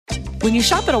When you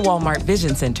shop at a Walmart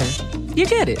Vision Center, you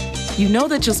get it. You know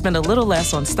that you'll spend a little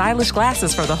less on stylish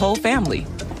glasses for the whole family.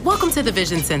 Welcome to the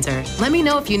Vision Center. Let me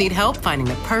know if you need help finding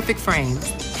the perfect frames.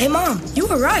 Hey, Mom, you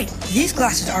were right. These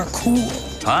glasses are cool.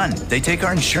 Hon, they take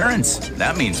our insurance.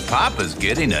 That means Papa's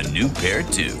getting a new pair,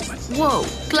 too. Whoa,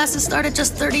 glasses start at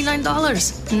just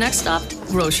 $39. Next stop,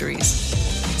 groceries.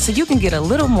 So you can get a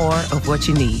little more of what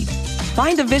you need.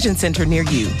 Find a Vision Center near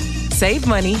you. Save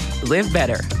money, live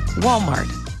better.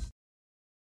 Walmart.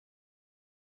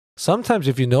 Sometimes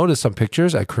if you notice some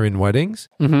pictures at Korean weddings,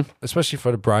 especially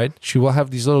for the bride, she will have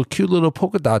these little cute little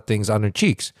polka dot things on her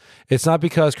cheeks. It's not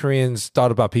because Koreans thought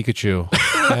about Pikachu.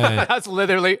 That's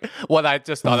literally what I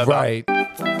just thought about. Right.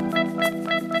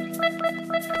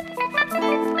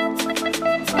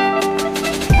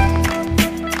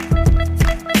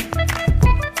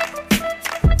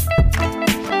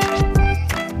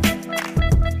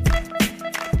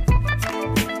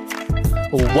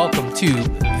 Welcome to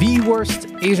the Worst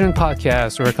Asian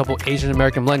Podcast, where a couple Asian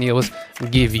American millennials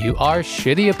give you our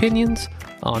shitty opinions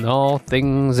on all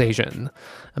things Asian.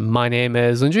 My name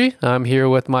is Unji. I'm here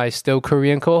with my still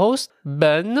Korean co-host,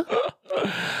 Ben.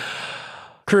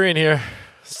 Korean here.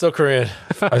 Still Korean.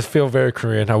 I feel very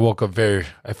Korean. I woke up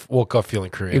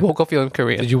feeling Korean. You woke up feeling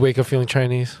Korean. Did you wake up feeling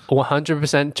Chinese?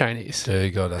 100% Chinese. There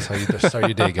you go. That's how you start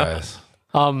your day, guys.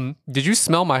 Did you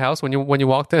smell my house when you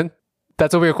walked in?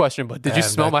 That's a weird question, but did you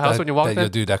smell my house when you walked in?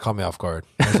 Dude, that caught me off guard.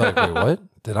 I was like, wait, what?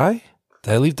 Did I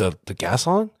leave the gas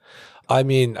on? I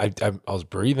mean, I was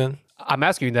breathing. I'm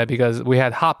asking you that because we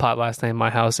had hot pot last night in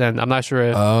my house, and I'm not sure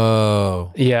if...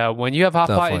 Oh. Yeah, when you have hot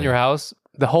pot in your house,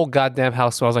 the whole goddamn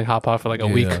house smells like hot pot for like a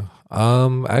week.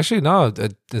 Actually, no.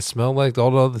 It smelled like all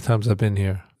the other times I've been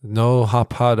here. No hot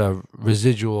pot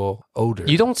residual odor.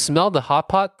 You don't smell the hot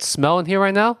pot smell in here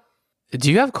right now?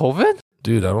 Do you have COVID?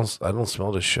 Dude, I don't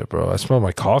smell this shit, bro. I smell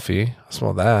my coffee. I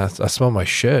smell that. I smell my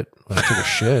shit when I take a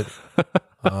shit.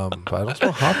 But I don't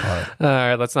smell hot pot. All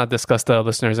right, let's not discuss the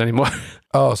listeners anymore.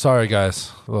 Oh, sorry,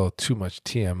 guys. A little too much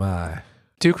TMI.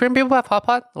 Do Korean people have hot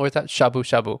pot? Or is that shabu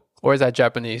shabu? Or is that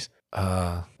Japanese?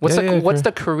 What's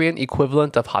the Korean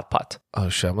equivalent of hot pot? Oh,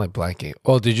 shit. I'm like blanking.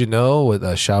 Oh, did you know what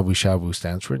shabu shabu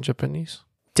stands for in Japanese?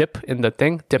 Dip in the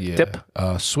thing? Dip?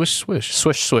 Swish, swish.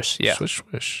 Swish, swish, yeah. Swish,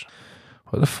 swish.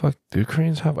 What the fuck do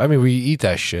Koreans have? I mean, we eat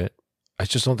that shit. I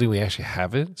just don't think we actually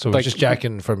have it. So we're just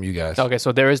jacking from you guys. Okay,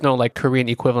 so there is no like Korean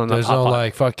equivalent There's of hot pot. There's no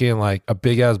like fucking like a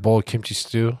big ass bowl of kimchi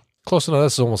stew. Close enough.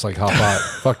 That's almost like hot pot.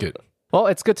 Fuck it. Well,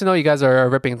 it's good to know you guys are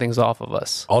ripping things off of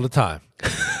us. All the time.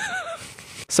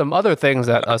 Some other things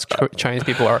that us Chinese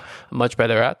people are much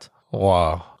better at.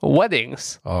 Wow.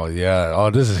 Weddings. Oh, yeah. Oh,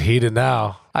 this is heated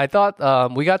now. I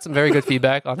thought we got some very good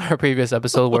feedback on our previous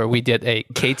episode where we did a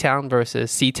K-Town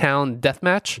versus C-Town death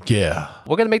match. Yeah.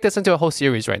 We're going to make this into a whole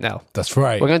series right now. That's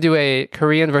right. We're going to do a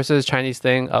Korean versus Chinese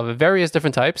thing of various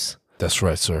different types. That's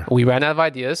right, sir. We ran out of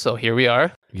ideas, so here we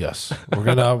are. Yes. We're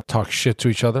going to talk shit to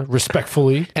each other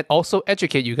respectfully. And also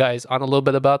educate you guys on a little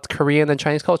bit about Korean and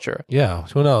Chinese culture. Yeah.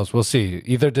 Who knows? We'll see.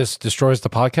 Either this destroys the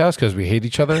podcast because we hate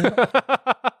each other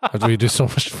after we do so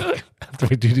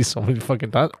many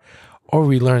fucking times, or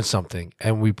we learn something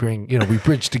and we bring, we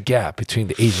bridge the gap between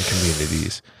the Asian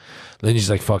communities. Lindsay's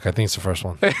like, fuck, I think it's the first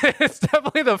one. It's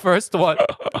definitely the first one.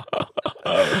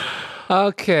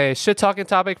 Okay, shit talking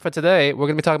topic for today. We're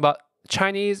going to be talking about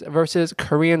Chinese versus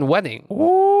Korean wedding.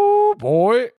 Ooh,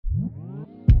 boy.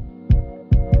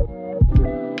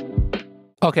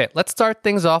 Okay, let's start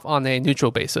things off on a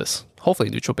neutral basis. Hopefully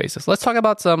neutral basis. Let's talk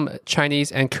about some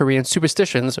Chinese and Korean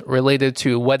superstitions related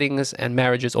to weddings and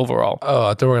marriages overall. Oh,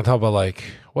 I thought we were going to talk about like,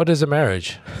 what is a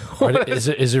marriage? Is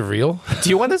it real?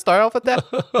 Do you want to start off with that?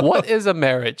 What is a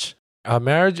marriage? A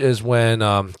marriage is when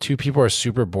two people are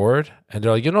super bored and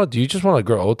they're like, do you just want to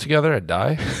grow old together and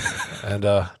die? And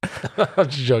I'm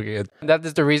just joking. That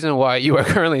is the reason why you are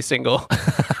currently single.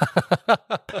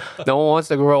 No one wants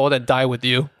to grow old and die with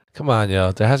you. Come on,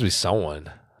 there has to be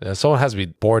someone. Someone has to be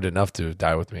bored enough to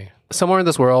die with me. Somewhere in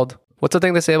this world, what's the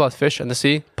thing they say about fish in the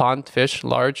sea? Pond, fish,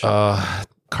 large?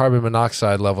 Carbon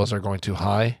monoxide levels are going too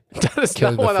high. That is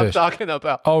not what I'm talking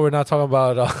about. Oh, we're not talking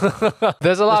about...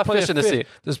 There's a lot of fish in the sea.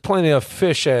 There's plenty of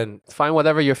fish and... Find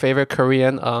whatever your favorite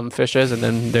Korean fish is, and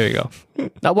then there you go.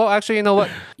 Well, actually, you know what?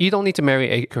 You don't need to marry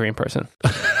a Korean person.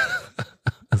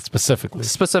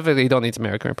 Specifically, you don't need to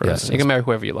marry a Korean person. Yes, you can marry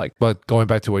whoever you like. But going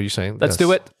back to what you're saying... Let's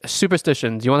do it.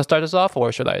 Superstition. Do you want to start this off,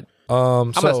 or should I?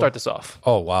 I'm going to start this off.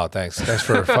 Oh, wow. Thanks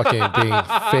for fucking being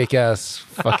fake-ass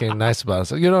fucking nice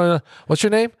about it. What's your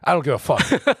name? I don't give a fuck.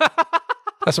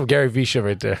 That's some Gary Vee shit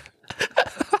right there.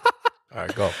 All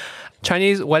right, go.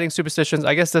 Chinese wedding superstitions.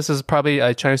 I guess this is probably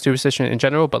a Chinese superstition in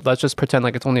general, but let's just pretend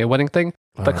like it's only a wedding thing.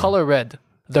 The color red.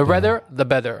 The redder, the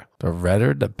better. The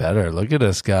redder, the better. Look at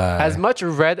this guy. As much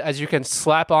red as you can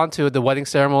slap onto the wedding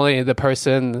ceremony and the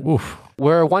person. Oof.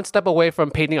 We're one step away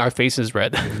from painting our faces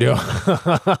red. Yeah.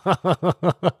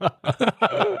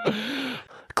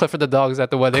 Clifford the dog is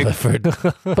at the wedding. Clifford.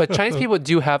 But Chinese people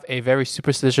do have a very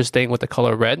superstitious thing with the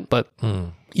color red, but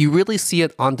you really see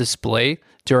it on display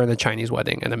during the Chinese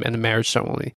wedding and the marriage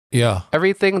ceremony. Yeah.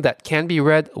 Everything that can be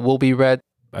red will be red.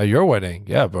 At your wedding,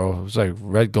 yeah, bro. It was like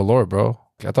red galore, bro.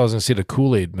 I thought I was going to see the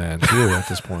Kool-Aid man too at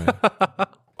this point.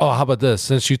 Oh, how about this?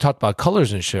 Since you talked about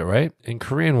colors and shit, right? In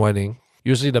Korean wedding,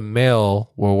 usually the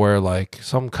male will wear like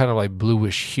some kind of like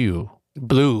bluish hue.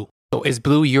 Blue. So is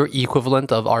blue your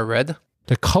equivalent of our red?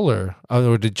 The color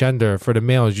or the gender for the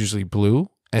male is usually blue.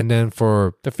 And then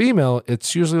for the female,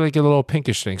 it's usually like a little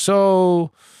pinkish thing.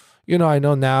 So, I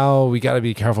know now we got to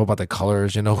be careful about the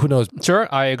colors. Who knows? Sure,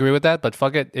 I agree with that, but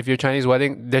fuck it. If you're Chinese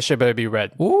wedding, this shit better be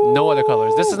red. Ooh. No other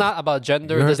colors. This is not about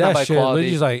gender. You heard this is not that about shit. equality.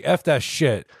 Lindsay's like, F that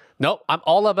shit. Nope, I'm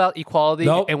all about equality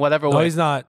in whatever way. No, he's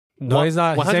not. No, he's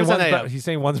not. He's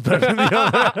saying one's better than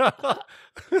the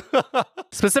other.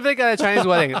 Specifically at a Chinese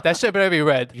wedding, that shit better be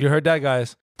red. You heard that,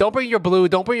 guys. Don't bring your blue.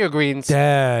 Don't bring your greens.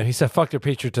 Damn, he said, fuck your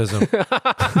patriotism.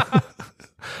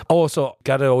 Also,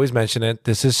 gotta always mention it.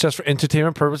 This is just for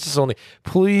entertainment purposes only.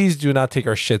 Please do not take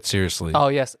our shit seriously. Oh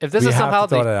yes, if this is somehow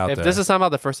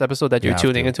the first episode that you're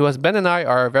tuning into us, Ben and I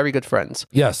are very good friends.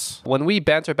 Yes. When we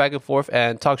banter back and forth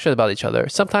and talk shit about each other,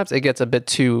 sometimes it gets a bit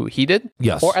too heated.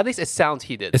 Yes. Or at least it sounds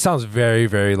heated. It sounds very,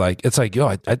 very it's like, yo,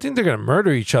 I think they're gonna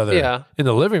murder each other. Yeah. In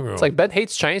the living room. It's like Ben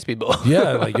hates Chinese people.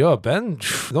 Yeah, like yo, Ben,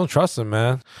 don't trust him,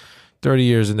 man. 30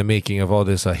 years in the making of all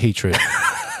this hatred.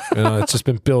 It's just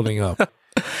been building up.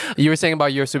 You were saying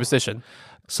about your superstition.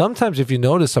 Sometimes if you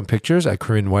notice some pictures at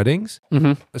Korean weddings,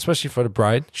 especially for the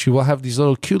bride, she will have these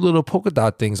cute little polka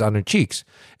dot things on her cheeks.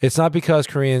 It's not because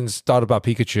Koreans thought about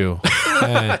Pikachu.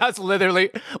 That's literally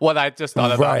what I just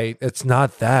thought about. Right. It's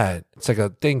not that. It's like a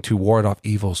thing to ward off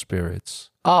evil spirits.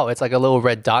 Oh, it's like a little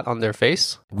red dot on their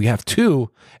face? We have two,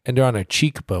 and they're on our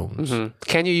cheekbones.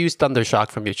 Can you use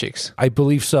Thundershock from your cheeks? I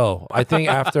believe so. I think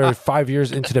after 5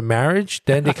 years into the marriage,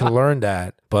 then they can learn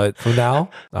that. But for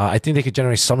now, I think they could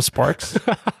generate some sparks.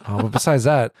 But besides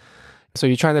that... So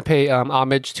you're trying to pay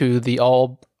homage to the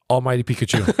almighty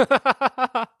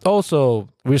Pikachu. Also,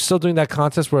 we're still doing that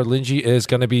contest where Linji is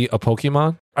going to be a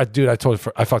Pokemon. I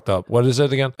fucked up. What is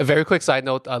it again? A very quick side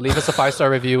note, leave us a 5-star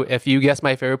review. If you guess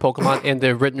my favorite Pokemon in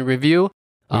the written review,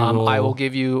 I will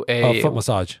give you a foot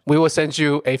massage. We will send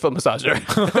you a foot massager.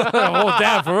 Oh,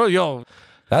 damn, for real? Yo,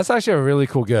 that's actually a really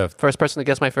cool gift. First person to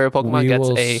guess my favorite Pokemon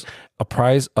gets a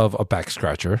prize of a back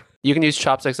scratcher. You can use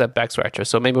chopsticks at back scratcher,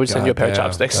 so maybe we'll send you a pair of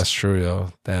chopsticks. That's true, yo.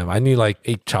 Damn, I need like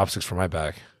 8 chopsticks for my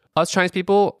back. Us Chinese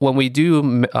people, when we do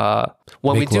Make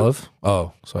love?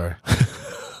 Oh, sorry.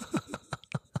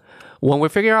 When we're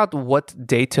figuring out what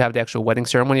date to have the actual wedding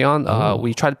ceremony on,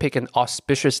 we try to pick an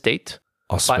auspicious date.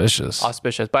 Auspicious.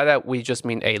 Auspicious. By that, we just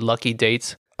mean a lucky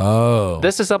date. Oh.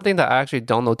 This is something that I actually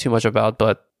don't know too much about,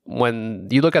 but when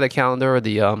you look at a calendar,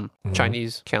 the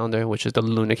Chinese calendar, which is the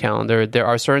lunar calendar, there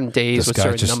are certain days with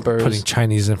certain numbers. Putting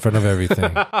Chinese in front of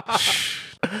everything.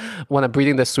 When I'm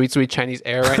breathing the sweet, sweet Chinese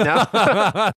air right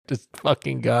now. This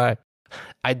fucking guy.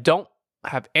 I don't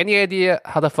have any idea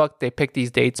how the fuck they pick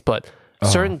these dates, but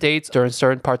certain dates during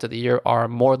certain parts of the year are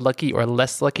more lucky or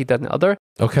less lucky than the other.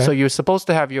 Okay. So you're supposed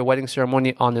to have your wedding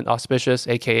ceremony on an auspicious,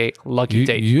 aka lucky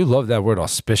date. You love that word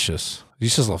auspicious. You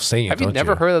just love saying it. Have you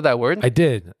never heard of that word? I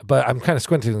did, but I'm kind of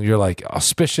squinting. You're like,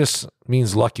 auspicious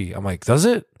means lucky. I'm like, does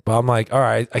it? But I'm like, all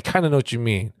right, I kind of know what you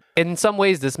mean. In some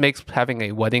ways, this makes having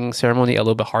a wedding ceremony a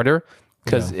little bit harder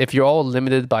because if you're all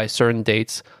limited by certain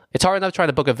dates, it's hard enough trying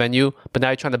to book a venue, but now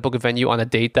you're trying to book a venue on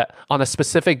a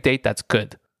specific date that's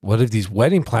good. What if these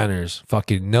wedding planners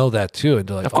fucking know that too? And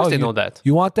they're like, of course they know that.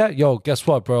 You want that? Yo, guess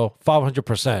what, bro?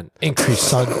 500% increase,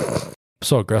 son.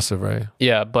 So aggressive, right?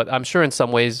 Yeah, but I'm sure in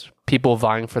some ways, people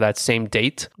vying for that same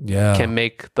date can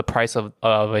make the price of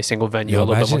a single venue a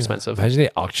little bit more expensive. Imagine they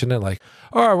auction it like,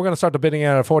 all right, we're going to start the bidding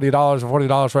at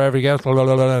 $40 for every guest,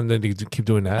 and then you keep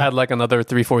doing that. Add like another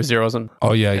 3-4 zeros.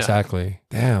 Oh, yeah, exactly.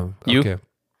 Damn. You? Okay.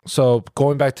 So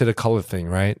going back to the color thing,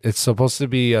 right? It's supposed to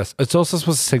be, it's also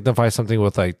supposed to signify something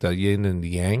with like the yin and the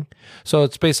yang. So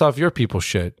it's based off your people's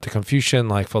shit, the Confucian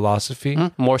like philosophy.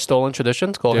 More stolen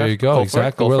traditions. There you go.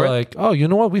 Exactly. We're like, oh, you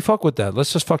know what? We fuck with that.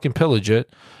 Let's just fucking pillage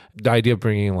it. The idea of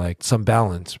bringing like some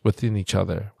balance within each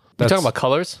other. You're talking about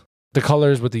colors? The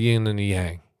colors with the yin and the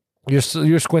yang.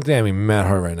 You're squinting at me mad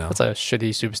hard right now. That's a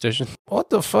shitty superstition.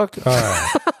 What the fuck? All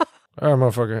right. All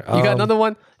right, motherfucker. You got another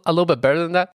one? A little bit better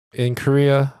than that? In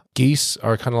Korea, geese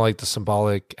are kind of like the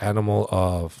symbolic animal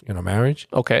of, marriage.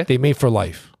 Okay. They mate for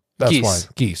life. That's Geese. why.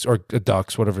 Geese or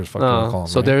ducks, whatever the fuck you want to call them.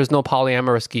 So right? there's no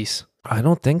polyamorous geese. I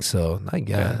don't think so. Not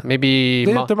yet. Maybe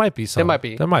There might be some. There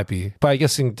might be. But I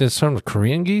guess in terms of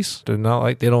Korean geese, they're not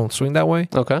like, they don't swing that way.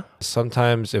 Okay.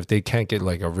 Sometimes if they can't get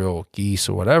like a real geese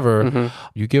or whatever, Mm-hmm.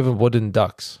 you give them wooden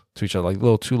ducks to each other,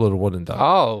 like two little wooden ducks.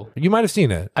 Oh, You might have seen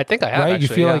it, I think I have. right? Actually,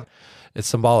 You feel yeah. like it's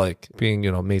symbolic, being,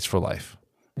 mates for life.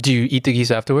 Do you eat the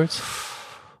geese afterwards?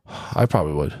 I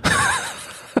probably would.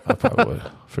 I probably would,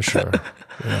 for sure.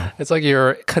 It's like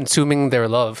you're consuming their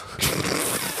love.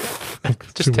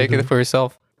 Just take it for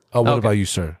yourself. Oh, what Okay. about you,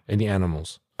 sir? Any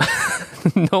animals?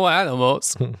 No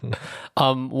animals.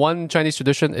 One Chinese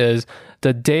tradition is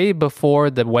the day before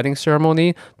the wedding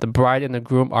ceremony, the bride and the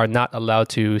groom are not allowed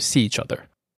to see each other.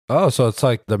 Oh, so it's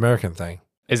like the American thing.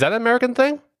 Is that an American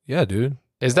thing? Yeah, dude.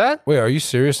 Is that? Wait, are you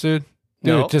serious, dude?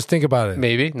 Dude, No. just think about it.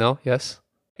 Maybe. No. Yes.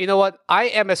 You know what? I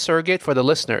am a surrogate for the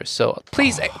listeners. So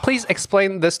please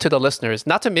explain this to the listeners.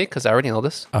 Not to me, because I already know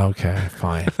this. Okay,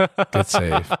 fine. Good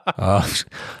save.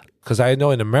 Because I know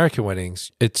in American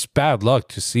weddings, it's bad luck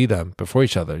to see them before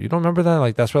each other. You don't remember that?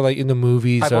 Like, that's why, like, in the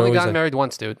movies, I've they're only always gotten like, married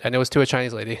once, dude. And it was to a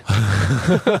Chinese lady.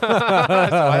 So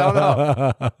I don't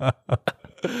know.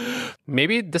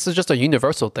 Maybe this is just a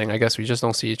universal thing. I guess we just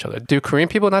don't see each other. Do Korean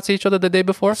people not see each other the day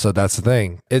before? So that's the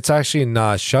thing. It's actually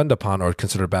not shunned upon or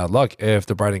considered bad luck if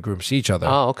the bride and groom see each other.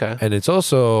 Oh, okay. And it's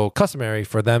also customary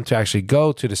for them to actually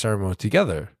go to the ceremony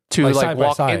together. To like side by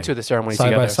walk side. into the ceremony Side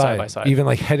together, by side. side by side. Even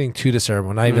like heading to the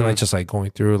ceremony, not even like just like going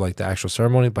through like the actual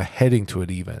ceremony, but heading to it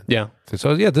even. Yeah.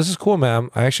 So yeah, this is cool, man.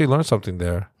 I actually learned something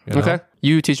there. you know? Okay.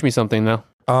 You teach me something now.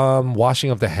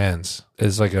 Washing of the hands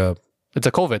is like It's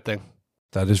a COVID thing.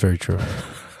 that is very true.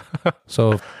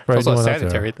 So for It's also a anyone out there,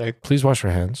 sanitary thing. please wash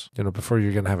your hands, before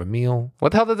you're going to have a meal.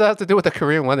 What the hell did that have to do with a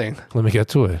Korean wedding? Let me get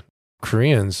to it.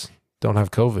 Koreans don't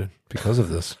have COVID because of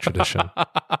this tradition.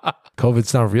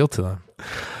 COVID's not real to them.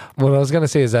 What I was going to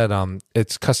say is that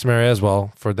it's customary as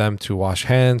well for them to wash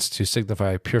hands to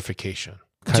signify purification.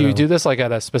 Do you do this like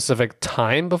at a specific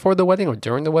time before the wedding or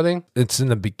during the wedding It's in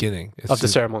the beginning. It's of the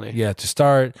in- ceremony? Yeah, to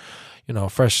start,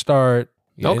 fresh start.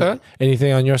 Yeah, Okay.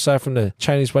 Anything on your side from the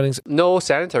Chinese weddings? No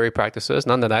sanitary practices,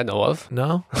 none that I know of.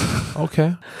 No?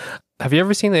 Okay. Have you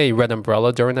ever seen a red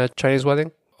umbrella during a Chinese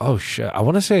wedding? Oh, shit. I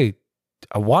want to say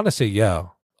yeah.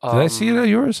 Did I see it at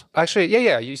yours? Actually,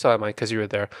 yeah, you saw it, Mike, because you were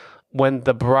there. When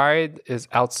the bride is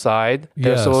outside,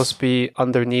 they're Yes. supposed to be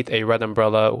underneath a red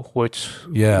umbrella,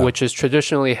 which is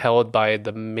traditionally held by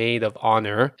the maid of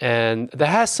honor, and that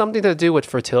has something to do with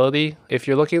fertility. If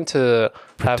you're looking to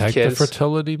have Protect kids, the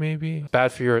fertility, maybe?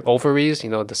 bad for your ovaries,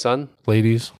 the sun.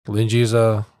 Ladies, Linji's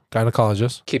a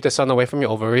gynecologist. Keep the sun away from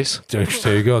your ovaries. There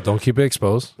you go. Don't keep it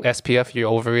exposed. SPF your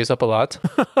ovaries up a lot.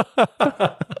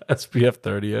 SPF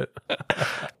 30 it.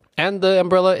 And the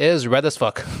umbrella is red as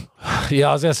fuck. Yeah,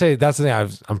 I was going to say, that's the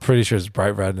thing. I'm pretty sure it's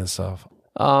bright red and stuff.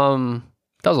 That was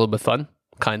a little bit fun.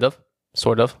 Kind of.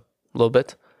 Sort of. A little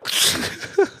bit.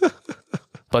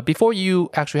 But before you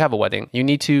actually have a wedding, you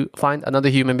need to find another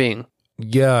human being.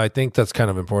 Yeah, I think that's kind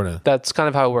of important. That's kind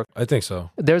of how it works. I think so.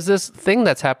 There's this thing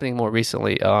that's happening more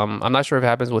recently. I'm not sure if it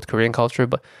happens with Korean culture,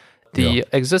 but the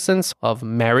existence of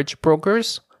marriage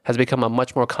brokers has become a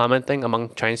much more common thing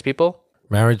among Chinese people.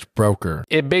 Marriage broker.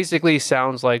 It basically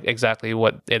sounds like exactly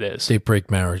what it is. They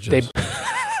break marriages.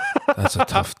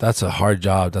 That's a hard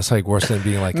job. That's like worse than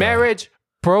being like Marriage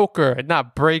broker,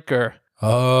 not breaker.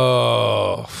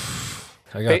 Oh,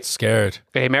 I got scared.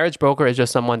 A marriage broker is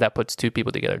just someone that puts two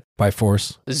people together. By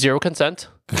force. Zero consent.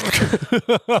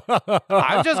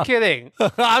 I'm just kidding.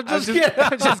 I'm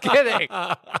just kidding.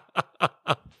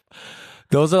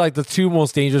 Those are like the two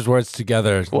most dangerous words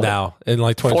together now in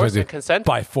like 2020. Force and consent?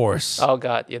 By force. Oh,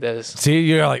 God, it is. See,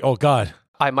 you're like, oh God,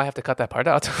 I might have to cut that part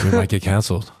out. we might get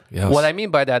canceled. Yes. What I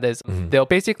mean by that is they'll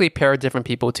basically pair different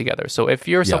people together. So if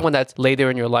you're someone that's later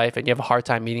in your life and you have a hard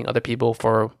time meeting other people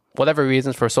for whatever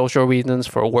reasons, for social reasons,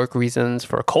 for work reasons,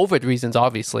 for COVID reasons,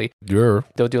 obviously,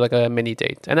 they'll do like a mini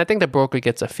date. And I think the broker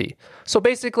gets a fee. So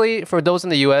basically, for those in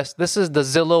the US, this is the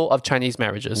Zillow of Chinese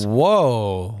marriages.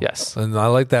 Whoa. Yes. And I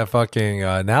like that fucking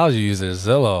analogy you used there,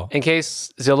 Zillow. In case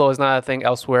Zillow is not a thing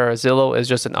elsewhere, Zillow is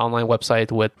just an online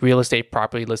website with real estate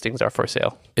property listings are for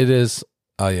sale. It is.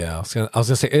 Oh yeah, I was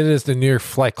gonna say it is the New York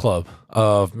Flight Club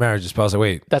of marriages. But I was like,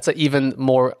 wait, That's an even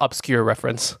more obscure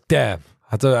reference. damn.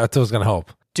 I thought it was gonna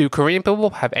help. Do Korean people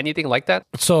have anything like that?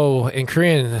 So in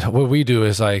Korean, what we do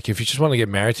is like, if you just want to get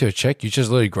married to a chick, you just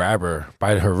literally grab her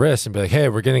by her wrist and be like, hey,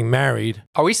 we're getting married.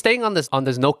 Are we staying on this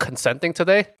no consenting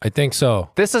today? I think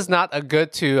so. This is not a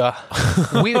good to.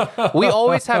 We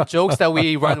always have jokes that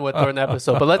we run with during the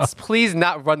episode, but let's please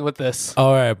not run with this.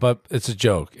 All right, but it's a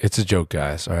joke. It's a joke,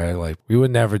 guys. All right, like we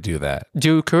would never do that.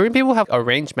 Do Korean people have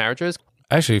arranged marriages?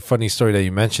 Actually, funny story that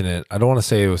you mentioned it. I don't want to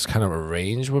say it was kind of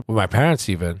arranged with my parents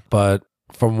even, but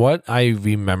from what I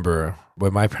remember,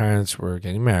 when my parents were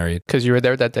getting married, Because you were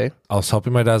there that day. I was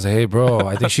helping my dad say, hey, bro,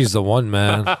 I think she's the one,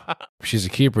 man. She's a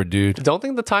keeper, dude. Don't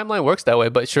think the timeline works that way,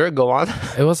 but sure, go on.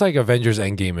 It was like Avengers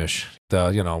Endgame-ish.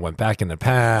 Went back in the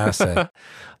past. And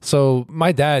so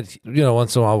my dad,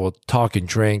 once in a while will talk and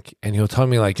drink, and he'll tell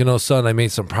me like, son, I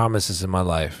made some promises in my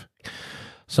life.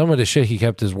 Some of the shit he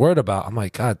kept his word about, I'm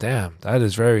like, God damn, that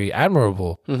is very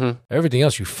admirable. Mm-hmm. Everything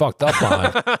else you fucked up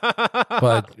on.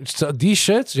 But so these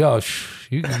shits,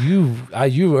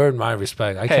 you earned my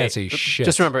respect. I can't say shit.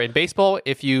 Just remember, in baseball,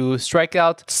 if you strike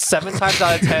out 7 times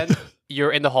out of 10,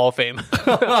 you're in the Hall of Fame.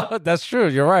 That's true.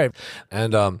 You're right.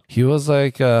 And he was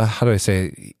like, how do I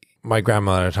say? My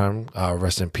grandmother at the time,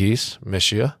 rest in peace,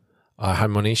 Mishia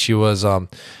Harmony. She was,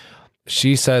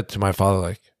 she said to my father,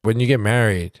 like, when you get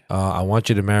married, I want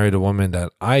you to marry the woman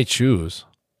that I choose.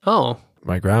 Oh.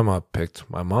 My grandma picked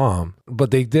my mom.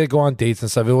 But they did go on dates and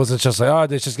stuff. It wasn't just like, oh,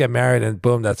 they just get married and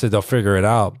boom, that's it. They'll figure it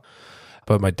out.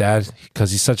 But my dad,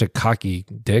 because he's such a cocky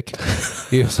dick,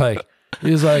 he was like,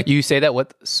 You say that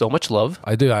with so much love.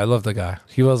 I do. I love the guy.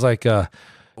 He was like,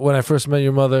 when I first met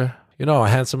your mother, you know how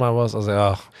handsome I was? I was like,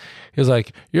 oh. He was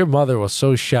like, your mother was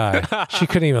so shy. She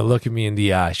couldn't even look at me in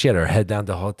the eye. She had her head down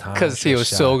the whole time. Because he was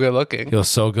so good looking. He was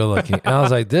so good looking. And I was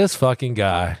like, this fucking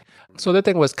guy. So the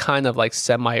thing was kind of like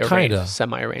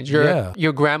semi-arranged.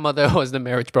 Your grandmother was the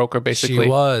marriage broker, basically. She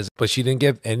was, but she didn't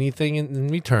give anything in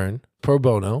return, pro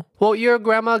bono. Well, your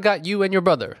grandma got you and your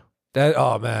brother.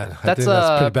 Oh, man. That's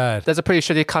pretty bad. That's a pretty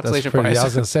shitty consolation prize. I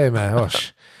was going to say, man,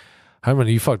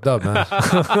 Harmony, you fucked up,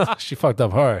 man. She fucked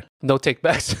up hard. No take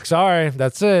backs. Sorry,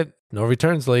 that's it. No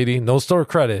returns, lady. No store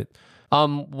credit.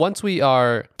 Once we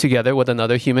are together with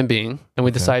another human being and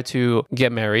we decide to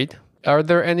get married, are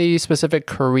there any specific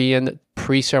Korean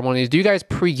pre-ceremonies? Do you guys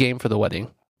pre-game for the wedding?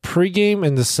 Pre-game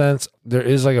in the sense there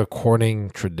is like a courting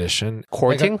tradition.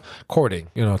 Courting? Courting,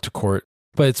 to court.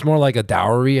 But it's more like a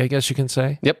dowry, I guess you can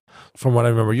say. Yep. From what I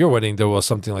remember, your wedding, there was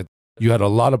something like you had a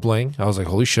lot of bling. I was like,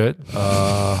 holy shit.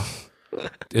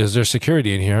 Is there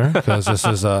security in here? Because this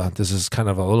is kind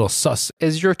of a little sus.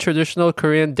 Is your traditional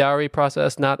Korean dowry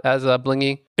process not as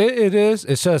blingy? It is.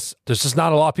 It's just there's just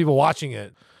not a lot of people watching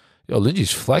it. Yo,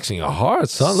 Linji's flexing a hard,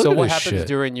 son. Look so at what this happens shit.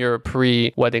 during your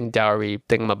pre-wedding dowry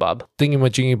thingamabob?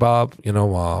 Thingy-majingy-bob,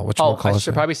 I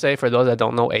should probably say, for those that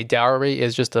don't know, a dowry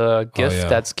is just a gift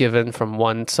that's given from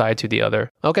one side to the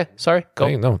other. Okay, sorry,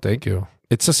 go. Thank you.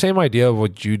 It's the same idea of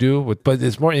what you do, but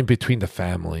it's more in between the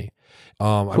family.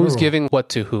 Who's giving what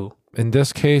to who? In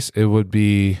this case, it would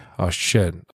be,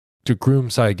 the groom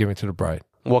side giving to the bride.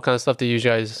 What kind of stuff do you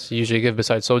guys usually give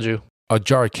besides soju? A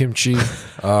jar of kimchi.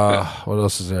 What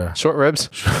else is there? Short ribs.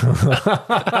 Fucking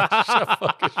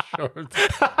short.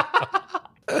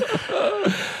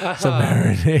 Some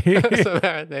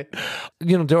marinade.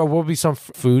 There will be some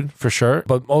food for sure,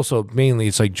 but also mainly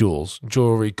it's like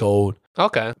jewelry, gold.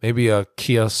 Okay. Maybe a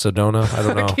Kia Sedona. I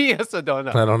don't know. Kia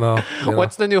Sedona. I don't know.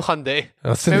 What's the new Hyundai?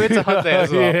 Maybe it's a Hyundai as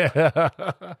well.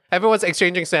 Yeah. Everyone's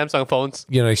exchanging Samsung phones.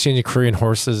 Exchanging Korean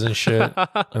horses and shit.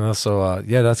 And also,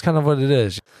 that's kind of what it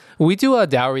is. We do a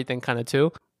dowry thing kind of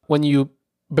too. When you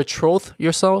betroth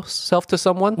yourself to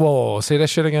someone. Whoa, say that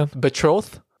shit again.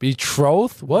 Betroth?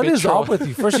 Betroth? What is up with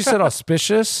you? First you said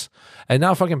auspicious, and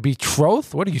now fucking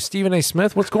betroth? What are you, Stephen A.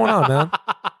 Smith? What's going on, man?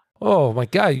 Oh my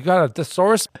God, you got a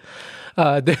thesaurus?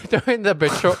 During the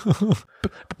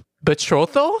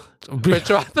betrothal?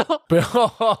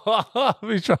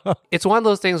 It's one of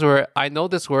those things where I know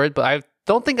this word, but I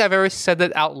don't think I've ever said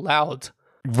it out loud.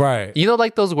 Right.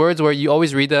 Like those words where you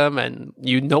always read them and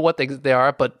you know what they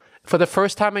are, but for the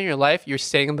first time in your life, you're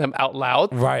saying them out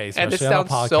loud. Right. And it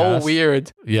sounds so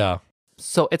weird. Yeah.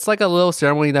 So it's like a little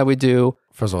ceremony that we do.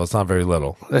 First of all, it's not very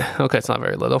little. Okay, it's not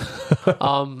very little.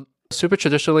 Super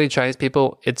traditionally, Chinese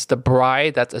people, it's the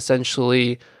bride that's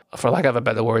essentially, for lack of a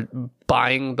better word,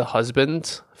 buying the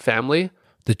husband's family.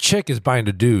 The chick is buying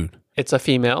the dude. It's a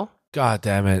female. God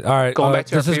damn it. All right. Going back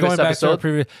to our previous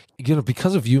episode.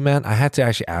 Because of you, man, I had to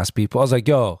actually ask people. I was like,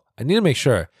 yo, I need to make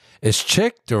sure. Is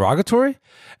chick derogatory?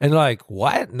 And like,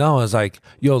 what? No, I was like,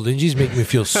 yo, Linji's making me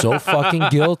feel so fucking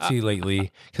guilty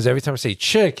lately. Because every time I say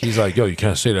chick, he's like, yo, you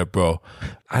can't say that, bro.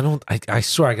 I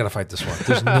swear I gotta fight this one.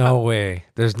 There's no way.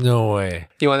 There's no way.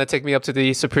 You want to take me up to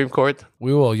the Supreme Court?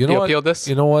 We will. You know what? appeal this?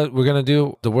 You know what? We're gonna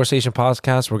do the Worst Asian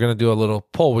Podcast. We're gonna do a little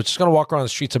poll. We're just gonna walk around the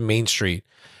streets of Main Street,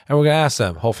 and we're gonna ask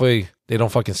them. Hopefully, they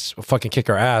don't fucking kick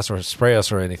our ass or spray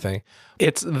us or anything.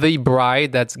 It's the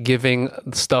bride that's giving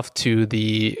stuff to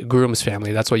the groom's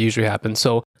family. That's what usually happens.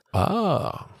 So,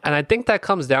 and I think that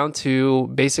comes down to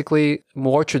basically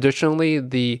more traditionally,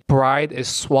 the bride is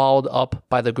swallowed up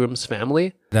by the groom's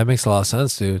family. That makes a lot of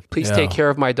sense, dude. Please Yeah. take care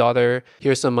of my daughter.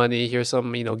 Here's some money. Here's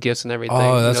some, gifts and everything.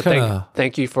 Oh, that's kinda-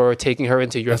 thank you for taking her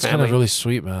into your That's kind family. of really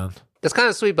sweet, man. That's kind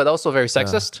of sweet, but also very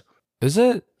sexist. Is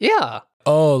it? Yeah,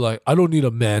 Oh, like I don't need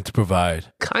a man to provide.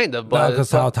 kind of. But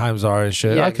Because how times are and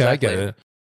shit. Yeah, Okay, I get exactly.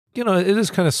 it. It is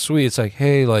kind of sweet. It's like,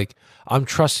 hey, like I'm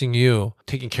trusting you,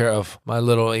 taking care of my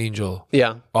little angel.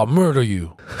 yeah. I'll murder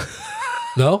you.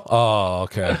 No? Oh,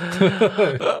 okay.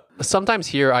 Sometimes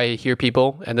here I hear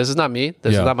people, and this is not me.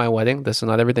 This Yeah. is not my wedding. This is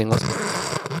not everything else.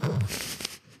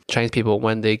 Chinese people,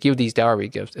 when they give these dowry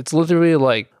gifts, it's literally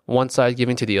like one side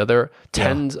giving to the other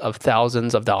tens of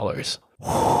thousands of dollars.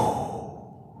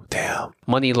 Damn.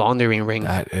 Money laundering ring.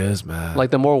 That is, man.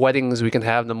 Like the more weddings we can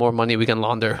have, the more money we can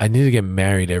launder. I need to get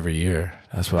married every year.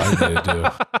 That's what I need to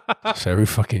do. Just every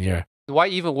fucking year. Why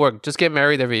even work? Just get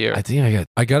married every year. I think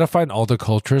I gotta find all the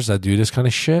cultures that do this kind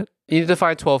of shit. You need to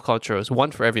find 12 cultures,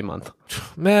 one for every month.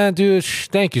 Man, dude,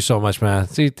 thank you so much, man.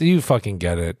 See, you fucking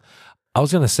get it. I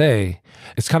was gonna say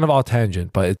it's kind of all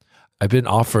tangent, but I've been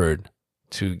offered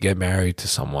to get married to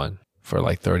someone for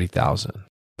like 30,000.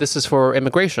 This is for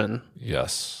immigration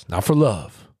Yes, not for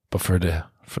love, but for the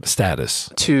status.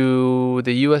 to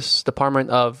the U.S.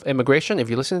 Department of Immigration. If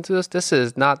you listen to this, this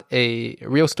is not a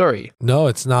real story. No,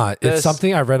 it's not. It's This-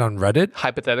 something I read on Reddit.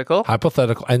 Hypothetical.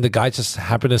 Hypothetical, and the guy just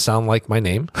happened to sound like my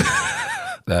name.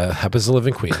 Happens to live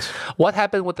in Queens. What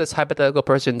happened with this hypothetical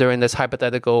person during this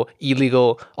hypothetical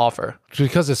illegal offer?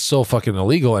 Because it's so fucking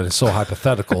illegal and it's so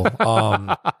hypothetical,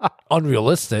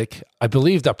 unrealistic. I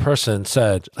believe that person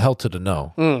said hell to the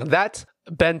no. That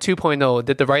Ben 2.0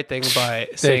 did the right thing by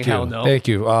saying Thank you. hell no. Thank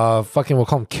you. Fucking, we'll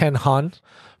call him Ken Han.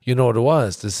 You know what it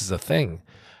was. This is a thing.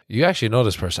 You actually know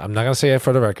this person. I'm not going to say it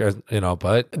for the record,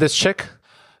 but This chick,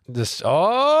 this,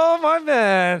 oh, my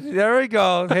man. There we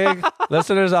go. Hey,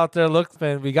 listeners out there, look,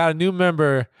 man, we got a new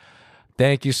member.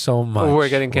 Thank you so much. We're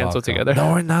getting canceled together.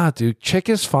 No, we're not, dude. Chick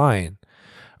is fine.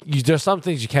 There's some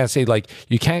things you can't say. Like,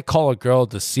 you can't call a girl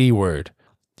the C word.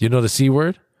 Do you know the C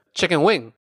word? chicken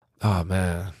wing, Oh,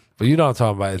 man. But you know what I'm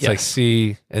talking about. It's like Yes.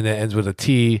 C and then ends with a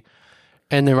T.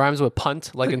 and it rhymes with punt,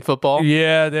 like in football.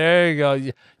 Yeah, there you go.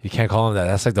 You can't call him that.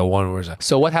 That's like the one word.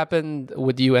 So what happened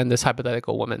with you and this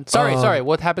hypothetical woman? Sorry.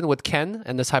 What happened with Ken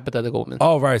and this hypothetical woman?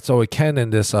 Oh, right. So with Ken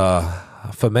and this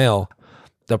female,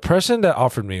 the person that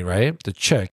offered me, right, the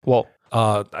chick, Whoa.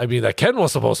 that Ken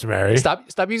was supposed to marry.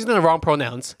 Stop using the wrong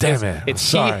pronouns. Damn it.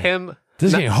 It's I'm sorry. he, him.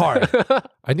 This is getting hard.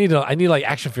 I need like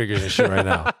action figures and shit right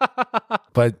now.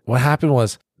 But what happened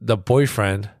was the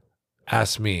boyfriend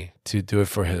asked me to do it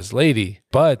for his lady,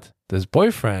 but this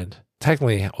boyfriend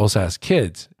technically also has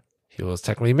kids. He was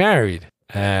technically married,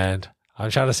 and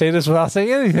I'm trying to say this without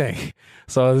saying anything.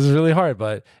 So this is really hard,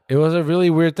 but it was a really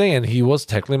weird thing, and he was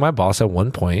technically my boss at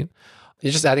one point.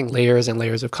 You're just adding layers and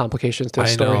layers of complications to the I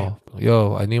story. know.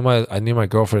 Yo, I need my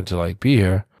girlfriend to like be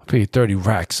here. I'll pay you 30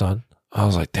 racks, son. I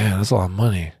was like, damn, that's a lot of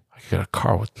money. I could get a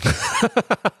car with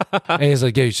and he's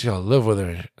like, yeah, you just gotta live with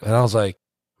her. And I was like,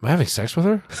 am I having sex with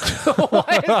her?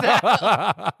 Why is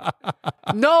that?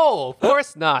 No, of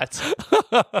course not.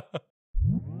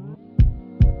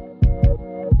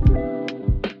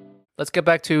 Let's get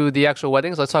back to the actual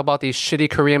weddings. Let's talk about these shitty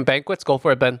Korean banquets. Go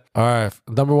for it, Ben. All right,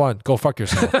 number one, go fuck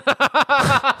yourself. Let's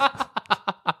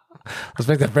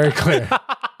make that very clear.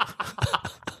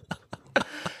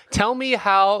 Tell me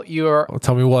how you're... Well,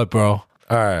 tell me what, bro.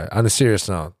 All right, on a serious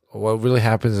note, what really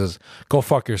happens is go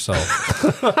fuck yourself.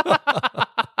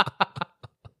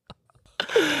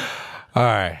 All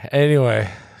right, anyway,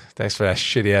 thanks for that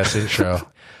shitty ass intro.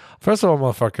 First of all,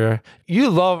 motherfucker, you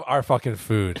love our fucking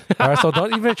food. All right, so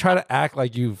don't even try to act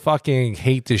like you fucking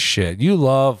hate this shit. You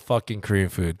love fucking Korean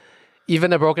food.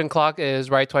 Even a broken clock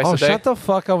is right twice Oh, a day. shut the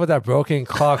fuck up with that broken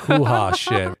clock hoo-ha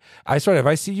shit. I swear, if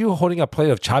I see you holding a plate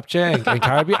of japchae and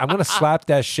karabi, I'm going to slap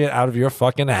that shit out of your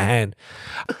fucking hand.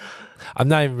 I'm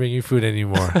not even bringing you food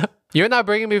anymore. You're not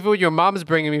bringing me food. Your mom's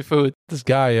bringing me food. This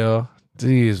guy, yo.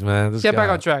 Jeez, man. This Get guy. back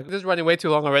on track. This is running way too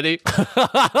long already.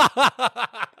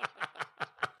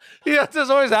 Yeah, this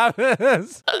always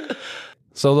happens.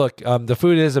 So look, the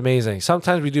food is amazing.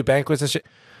 Sometimes we do banquets and shit.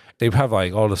 They have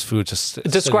like all this food just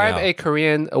Describe sitting out. a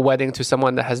Korean wedding to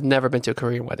someone that has never been to a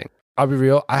Korean wedding. I'll be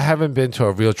real. I haven't been to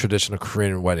a real traditional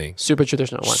Korean wedding. Super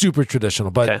traditional one. Super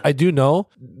traditional. But Okay. I do know,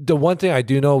 the one thing I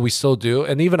do know we still do,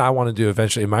 and even I want to do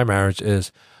eventually in my marriage,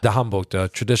 is the hanbok, the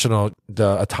traditional,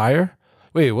 the attire.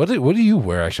 Wait, what do you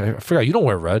wear actually? I forgot. You don't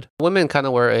wear red. Women kind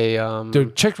of wear a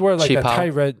The chicks wear like a Qipao.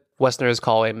 tight red. Westerners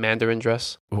call a Mandarin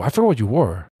dress. Oh, I forgot what you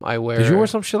wore. I wear. Did you wear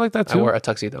some shit like that I too? wear a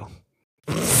tuxedo.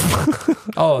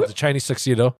 Oh, the Chinese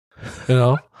tuxedo. You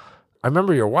know? I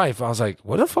remember your wife. I was like,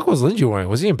 what the fuck was Linji wearing?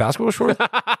 Was he in basketball shorts?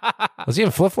 Was he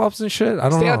in flip flops and shit? I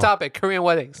don't Stay know. on topic. Korean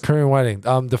weddings. Korean wedding.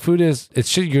 The food is, it's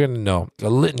shit you're gonna know. A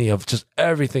litany of just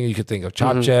everything you could think of.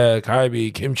 Japchae,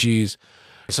 kalbi, kimchi's,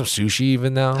 some sushi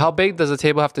even now. How big does the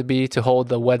table have to be to hold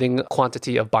the wedding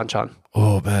quantity of banchan?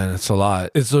 Oh man, it's a lot.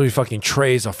 It's literally fucking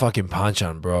trays of fucking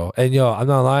banchan, bro. And yo, I'm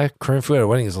not lying, Korean food at a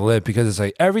wedding is lit because it's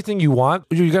like everything you want,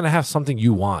 you're gonna have something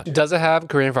you want. Does it have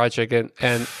Korean fried chicken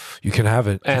and You can have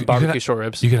it. and You barbecue can, short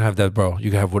ribs? you can have that, bro. You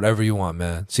can have whatever you want,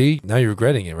 man. See, now you're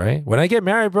regretting it, right? When I get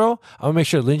married, bro, I'm gonna make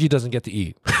sure Linji doesn't get to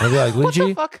eat. I'll be like,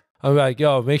 Linji, Fuck. I'll be like,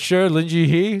 yo, make sure Linji,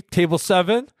 he, table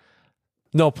 7,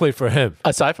 no plate for him.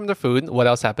 Aside from the food, what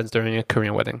else happens during a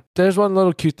Korean wedding? There's one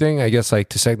little cute thing, I guess, like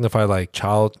to signify like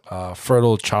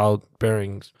fertile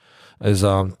childbearing is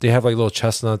they have like little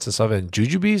chestnuts and stuff and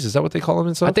jujubes. Is that what they call them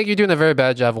and stuff? I think you're doing a very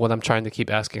bad job of what I'm trying to keep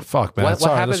asking. Fuck, man. What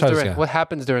Sorry, happens let's try this during again. what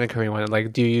happens during a Korean wedding?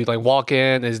 Like, do you like walk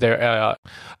in? Is there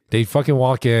They fucking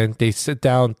walk in, they sit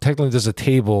down. Technically, there's a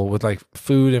table with like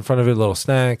food in front of it, little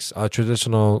snacks,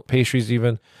 traditional pastries,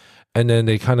 even. And then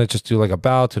they kind of just do like a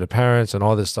bow to the parents and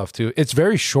all this stuff too. It's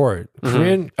very short.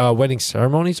 Korean wedding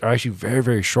ceremonies are actually very,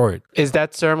 very short. is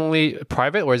that ceremony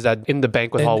private or is that in the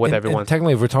banquet hall with everyone? And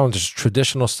technically, if we're talking just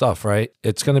traditional stuff, right?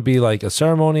 It's gonna be like a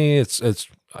ceremony. It's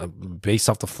based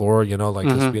off the floor, you know, like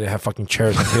just we have fucking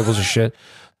chairs and tables and shit.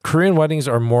 Korean weddings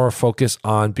are more focused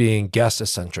on being guest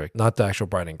eccentric, not the actual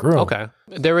bride and groom. Okay.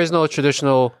 There is no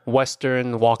traditional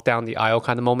Western walk down the aisle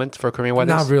kind of moment for Korean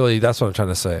weddings? Not really. That's what I'm trying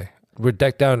to say. We're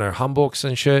decked out in our hanboks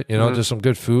and shit. You know, there's some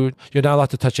good food. You're not allowed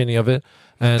to touch any of it.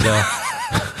 And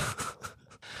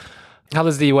How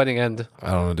does the wedding end?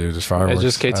 I don't know, dude. Just fireworks.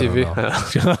 It's just KTV.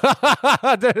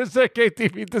 There's a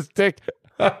KTV to stick.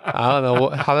 I don't know.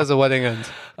 How does the wedding end?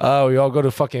 Oh, we all go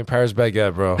to fucking Paris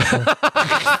Baguette, bro.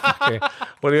 Okay.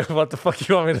 What the fuck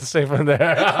you want me to say from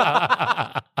there?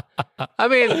 I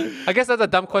mean, I guess that's a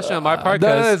dumb question on my part.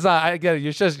 No, it's not. I get it.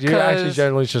 You're actually 'cause-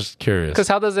 generally just curious. Because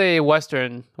how does a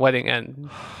Western wedding end?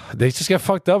 They just get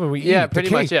fucked up and we eat. Yeah, The pretty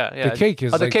cake. much, yeah. The cake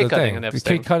is Oh, the like cake the cutting thing. and The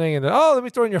everything. cake cutting and then, oh, let me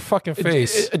throw it in your fucking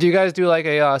face. Do you guys do like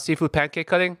a seafood pancake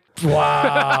cutting?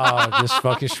 Wow, this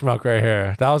fucking schmuck right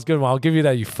here. That was a good one. I'll give you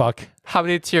that, you fuck. How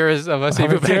many tiers of a How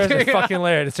many seafood tiers? pancake? It's fucking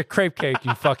layered. It's a crepe cake,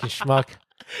 you fucking schmuck.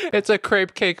 It's a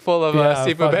crepe cake full of Yeah,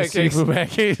 seafood fucking pancakes. Seafood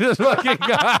pancakes. This fucking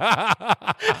guy.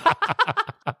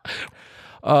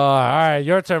 All right,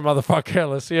 your turn, motherfucker.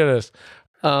 Let's hear this.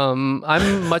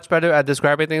 I'm much better at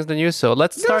describing things than you, so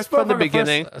let's start from the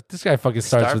beginning. This guy fucking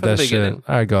starts Start with from the that shit. beginning.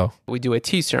 All right, go. We do a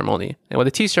tea ceremony. And what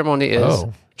a tea ceremony is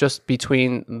Oh. just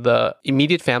between the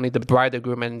immediate family, the bride, the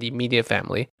groom, and the immediate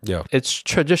family. Yeah. It's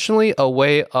traditionally a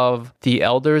way of the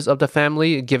elders of the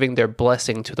family giving their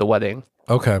blessing to the wedding.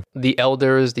 Okay. The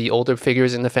elders, the older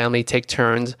figures in the family take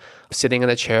turns sitting in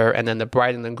a chair, and then the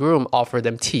bride and the groom offer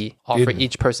them tea, offer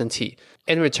each person tea.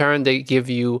 In return, they give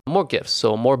you more gifts.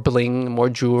 So more bling, more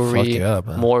jewelry, Fuck yeah,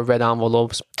 man. more red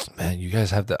envelopes. Man, you guys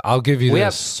have to. I'll give you We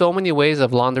have this. so many ways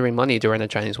of laundering money during a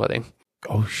Chinese wedding.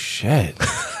 Oh, shit.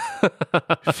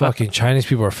 Fucking Chinese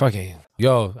people are fucking.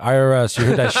 Yo, IRS, you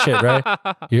heard that shit, right?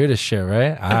 You heard this shit,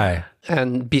 right? Aye.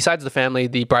 And besides the family,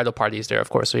 the bridal party is there, of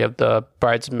course. So you have the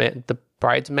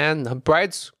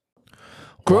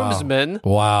groomsmen,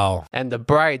 Wow. and the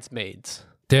bridesmaids.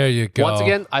 There you go. Once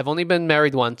again, I've only been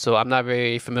married once, so I'm not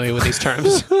very familiar with these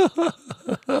terms.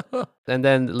 And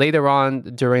then later on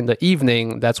during the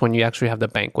evening, that's when you actually have the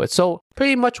banquet. So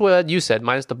pretty much what you said,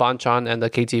 minus the banchan and the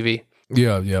KTV.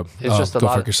 Yeah, yeah. It's just a go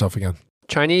lot. fuck yourself again.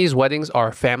 Chinese weddings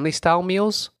are family style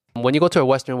meals. When you go to a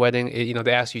Western wedding,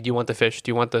 they ask you, do you want the fish? Do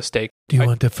you want the steak? Do you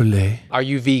want the filet? Are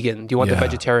you vegan? Do you want the Yeah.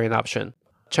 vegetarian option?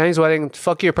 Chinese wedding,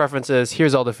 fuck your preferences.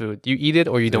 Here's all the food. You eat it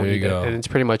or you don't There you eat go. it. And it's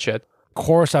pretty much it.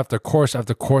 Course after course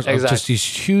after course of Exactly. just these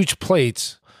huge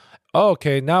plates. Oh,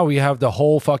 okay, now we have the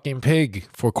whole fucking pig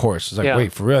for course. It's like, Yeah.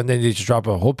 wait, for real? And then they just drop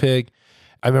a whole pig.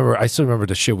 I still remember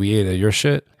the shit we ate at your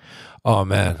shit. Oh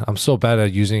man, I'm so bad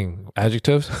at using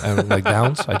adjectives and like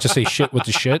nouns. I just say shit with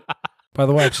the shit. By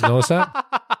the way, I just noticed that.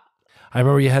 I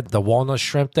remember you had the walnut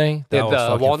shrimp thing. That was The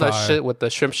fucking walnut fire. shit with the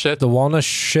shrimp shit. The walnut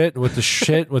shit with the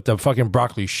shit with the fucking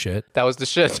broccoli shit. That was the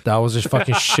shit. That was just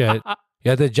fucking shit.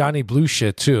 Yeah, the Johnny Blue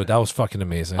shit too. That was fucking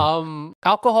amazing.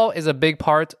 Alcohol is a big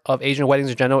part of Asian weddings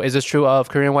in general. Is this true of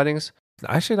Korean weddings?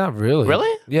 Actually, not really.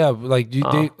 Really? Yeah, like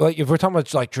like if we're talking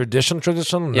about like traditional,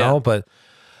 no, but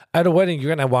at a wedding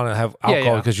you're gonna want to have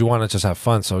alcohol because you want to just have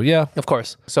fun. So yeah, Of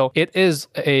course. So it is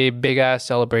a big ass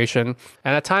celebration.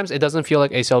 And at times it doesn't feel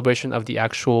like a celebration of the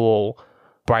actual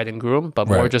bride and groom, but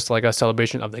more Right. just like a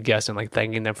celebration of the guests and like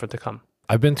thanking them for to come.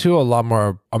 I've been to a lot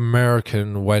more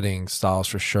American wedding styles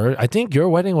for sure. I think your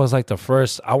wedding was like the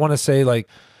first. I want to say like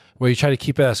where you try to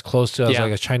keep it as close to as Yeah.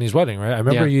 like a Chinese wedding, right? I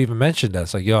remember Yeah. you even mentioned that.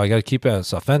 It's like, yo, I got to keep it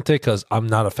as authentic because I'm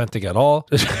not authentic at all.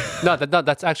 No,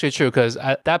 that's actually true because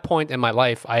at that point in my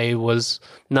life, I was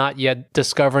not yet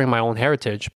discovering my own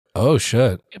heritage. Oh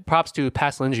shit! Props to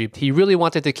Pat Lindsay. He really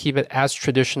wanted to keep it as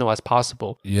traditional as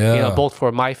possible. Yeah. You know, both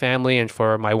for my family and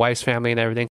for my wife's family and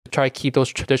everything. Try to keep those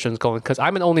traditions going because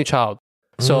I'm an only child.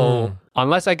 So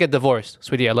unless I get divorced,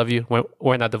 sweetie, I love you.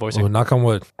 We're not divorcing. Oh, knock on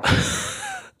wood.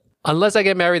 Unless I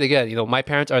get married again, you know, my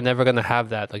parents are never going to have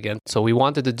that again. So we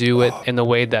wanted to do it in a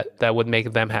way that would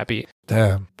make them happy.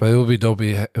 Damn, but it would be dope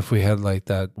if we had like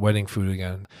that wedding food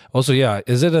again. Also, yeah,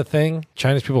 is it a thing?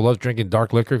 Chinese people love drinking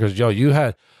dark liquor because yo, you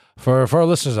had for our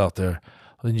listeners out there,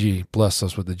 Linji blessed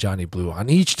us with the Johnny Blue on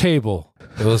each table.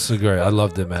 It was so great. I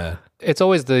loved it, man. It's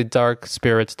always the dark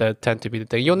spirits that tend to be the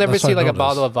thing. You'll never That's what see I like a noticed.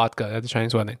 bottle of vodka at the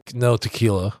Chinese wedding. No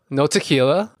tequila. No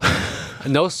tequila,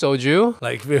 no soju.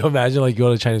 Like imagine like you go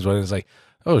to a Chinese wedding, it's like,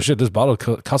 oh shit, this bottle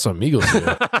Casamigos here.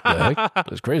 The heck?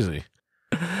 That's crazy.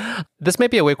 This may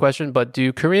be a weird question, but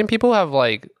do Korean people have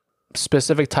like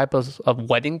specific type of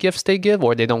wedding gifts they give,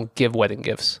 or they don't give wedding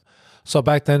gifts? So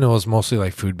back then it was mostly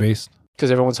like food based. Because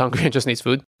everyone's hungry and just needs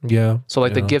food. Yeah. So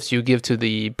like the know. gifts you give to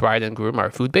the bride and groom are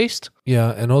food based.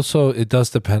 Yeah, and also it does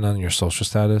depend on your social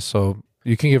status. So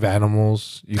you can give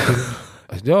animals. You can.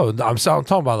 Yo, I'm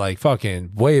talking about like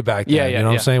fucking way back then. Yeah, you know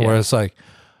what I'm saying? yeah. Where it's like,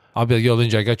 I'll be like, yo,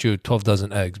 Linji, I got you 12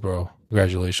 dozen eggs, bro.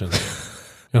 Congratulations.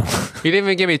 You know, You didn't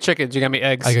even give me chickens. You got me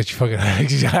eggs. I got you fucking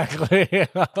eggs. Exactly.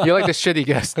 You're like the shitty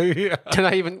guest. Yeah. They're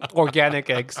not even organic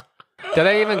eggs. They're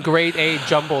not even grade A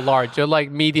jumbo large. You're like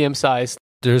medium sized.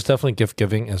 There's definitely gift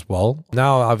giving as well.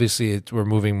 Now, obviously, we're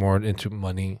moving more into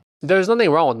money. There's nothing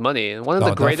wrong with money. And one of the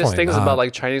No, greatest definitely things not. about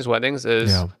like Chinese weddings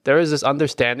is Yeah. there is this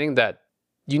understanding that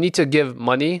you need to give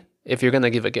money if you're going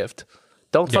to give a gift.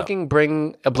 Don't Yeah. fucking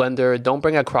bring a blender. Don't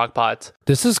bring a crock pot.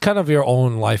 This is kind of your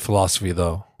own life philosophy,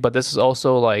 though. But this is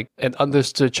also like an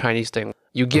understood Chinese thing.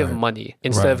 You give Right. money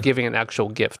instead of Right. giving an actual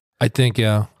gift. I think,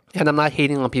 yeah. And I'm not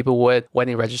hating on people with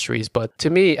wedding registries, but to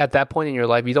me, at that point in your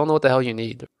life, you don't know what the hell you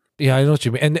need. Yeah, I know what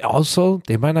you mean. And also,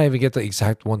 they might not even get the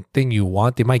exact one thing you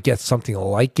want. They might get something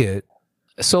like it.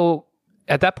 So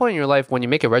at that point in your life, when you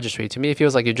make a registry, to me, it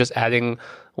feels like you're just adding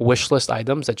wish list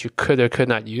items that you could or could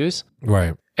not use.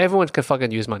 Right. Everyone can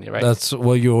fucking use money, right? That's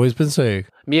what you've always been saying.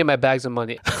 Me and my bags of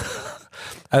money.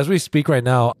 As we speak right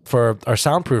now, for our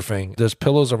soundproofing, there's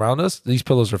pillows around us. These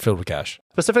pillows are filled with cash.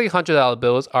 Specifically, $100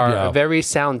 bills are Yeah. very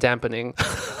sound dampening.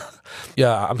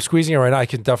 Yeah, I'm squeezing it right now. I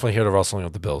can definitely hear the rustling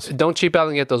of the bills. Don't cheap out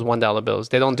and get those $1 bills.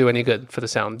 They don't do any good for the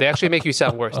sound. They actually make you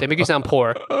sound worse. They make you sound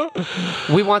poor.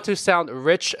 We want to sound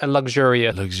rich and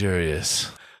luxurious.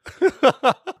 Luxurious.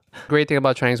 Great thing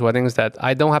about Chinese weddings that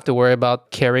I don't have to worry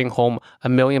about carrying home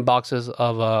 1,000,000 boxes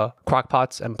of crock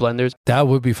pots and blenders. That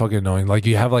would be fucking annoying. Like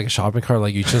you have like a shopping cart,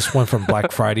 like you just went from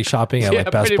Black Friday shopping at Yeah,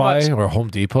 like Best pretty Buy much. or Home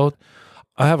Depot.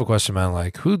 I have a question, man.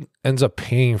 Like who ends up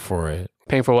paying for it?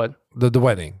 Paying for what? The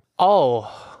wedding. Oh,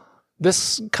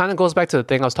 this kind of goes back to the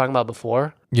thing I was talking about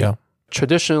before. Yeah.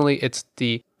 Traditionally, it's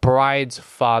the bride's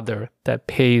father that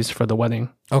pays for the wedding.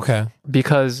 Okay.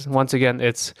 Because once again,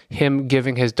 it's him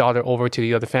giving his daughter over to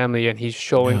the other family and he's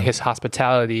showing his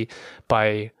hospitality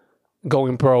by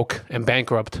going broke and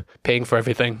bankrupt, paying for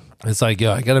everything. It's like,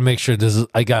 yo, I got to make sure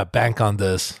I got bank on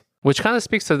this. Which kind of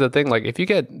speaks to the thing, like if you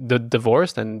get the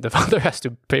divorce, then the father has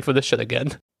to pay for this shit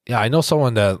again. Yeah, I know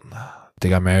someone that they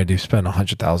got married. They spent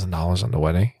 $100,000 on the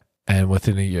wedding, and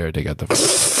within a year they got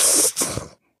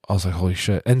divorced. I was like, holy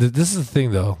shit! And this is the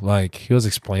thing, though. Like he was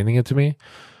explaining it to me.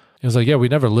 He was like, yeah, we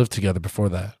never lived together before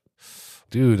that,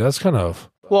 dude. That's kind of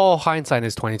Well, hindsight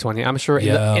is 2020. I'm sure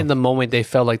Yeah. in the moment they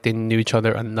felt like they knew each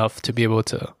other enough to be able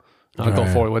to go Right.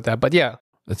 forward with that. But yeah,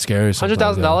 it's scary.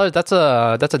 $100,000.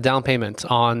 That's a down payment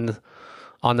on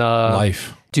a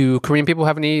life. Do Korean people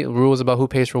have any rules about who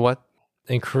pays for what?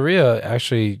 In Korea,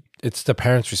 actually, it's the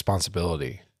parents'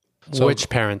 responsibility. So- Which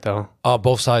parent though?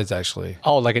 Both sides, actually.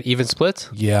 Oh, like an even split?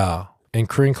 Yeah. In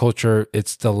Korean culture,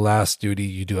 it's the last duty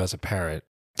you do as a parent.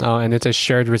 Oh, and it's a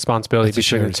shared responsibility It's a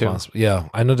between shared the two. Yeah.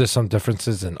 I know there's some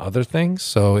differences in other things.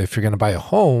 So if you're going to buy a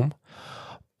home,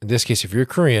 in this case, if you're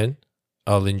Korean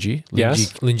Linji.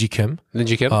 Yes. Linji Kim.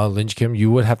 Linji Kim. Linji Kim,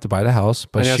 you would have to buy the house,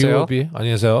 but she 안녕하세요. would be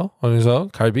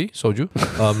안녕하세요, 갈비, soju,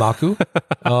 maku.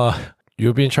 You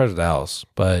would be in charge of the house,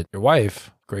 but your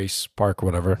wife, Grace Park,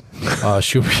 whatever,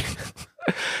 she'll be.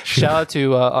 Shout out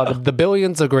to the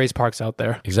billions of Grace Parks out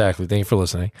there. Exactly. Thank you for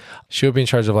listening. She'll be in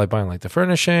charge of like buying like the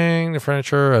furnishing, the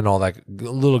furniture, and all that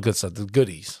little good stuff, the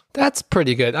goodies. That's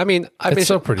pretty good. I mean, I've been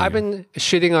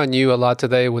shitting on you a lot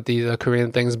today with these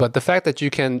Korean things, but the fact that you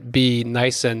can be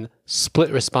nice and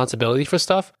split responsibility for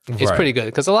stuff is pretty good,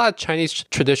 because a lot of Chinese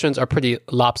traditions are pretty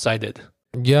lopsided.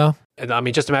 Yeah. And I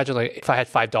mean, just imagine like if I had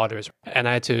 5 daughters and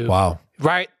I had to. Wow.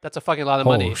 Right? That's a fucking lot of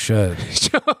money. Oh, shit.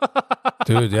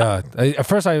 Dude, yeah. At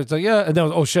first I was like, yeah. And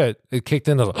then, oh, shit. It kicked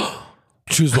in. I was like,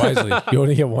 choose wisely. You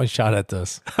only get one shot at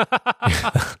this.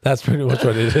 That's pretty much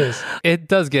what it is. It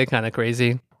does get kind of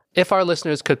crazy. If our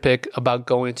listeners could pick about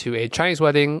going to a Chinese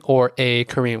wedding or a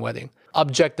Korean wedding,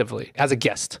 objectively, as a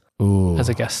guest. Ooh. As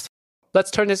a guest.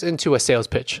 Let's turn this into a sales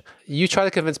pitch. You try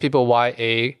to convince people why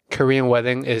a Korean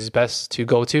wedding is best to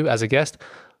go to as a guest,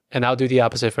 and I'll do the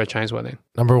opposite for a Chinese wedding.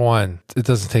 Number one, it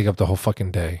doesn't take up the whole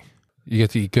fucking day. You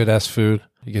get to eat good ass food.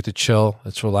 You get to chill.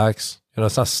 It's relaxed. You know,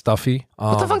 it's not stuffy.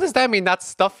 What the fuck does that mean? Not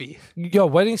stuffy. Yo,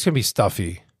 weddings can be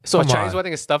stuffy. So Come a Chinese on.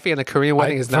 wedding is stuffy and a Korean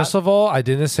wedding is not? First of all, I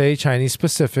didn't say Chinese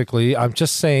specifically. I'm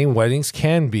just saying weddings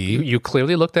can be. You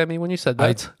clearly looked at me when you said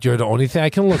that. You're the only thing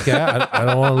I can look at. I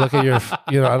don't want to look at your,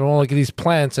 I don't want to look at these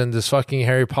plants and this fucking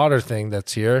Harry Potter thing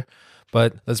that's here.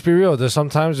 But let's be real. There's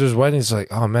weddings like,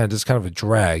 oh man, this is kind of a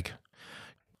drag.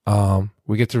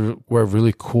 We get to wear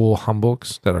really cool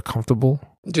hanboks that are comfortable.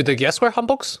 Do the guests wear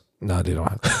hanboks? No, they don't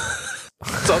have that.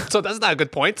 So that's not a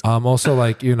good point. Also,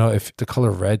 like, if the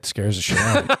color red scares the shit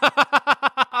out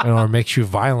of you, or makes you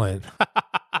violent,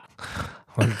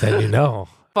 then you know.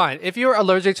 Fine. If you're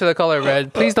allergic to the color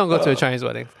red, please don't go to a Chinese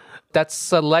wedding. That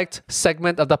select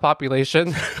segment of the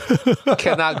population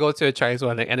cannot go to a Chinese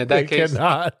wedding. And in that case,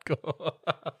 cannot go.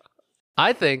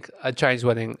 I think a Chinese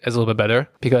wedding is a little bit better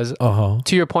because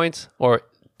to your point, or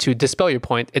to dispel your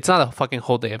point, it's not a fucking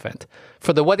whole day event.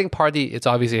 For the wedding party, it's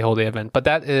obviously a whole day event, but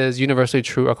that is universally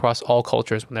true across all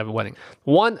cultures when they have a wedding.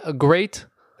 One, great,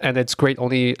 and it's great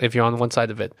only if you're on one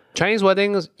side of it. Chinese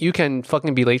weddings, you can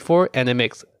fucking be late for, and it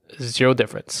makes zero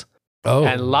difference. Oh.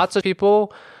 And lots of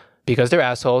people, because they're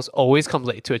assholes, always come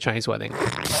late to a Chinese wedding.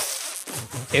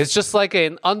 It's just like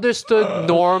an understood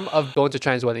norm of going to a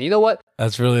Chinese wedding. You know what?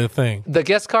 That's really a thing. The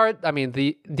guest card, I mean,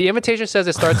 the invitation says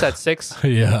it starts at 6.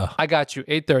 Yeah. I got you,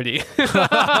 8:30.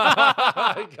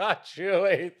 I got you,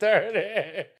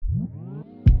 8:30.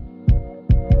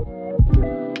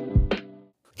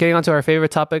 Getting on to our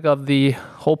favorite topic of the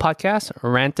whole podcast,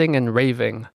 ranting and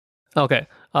raving. Okay.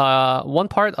 One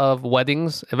part of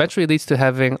weddings eventually leads to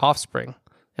having offspring.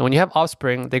 And when you have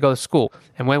offspring, they go to school.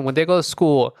 And when they go to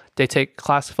school, they take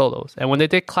class photos. And when they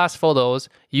take class photos,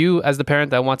 you, as the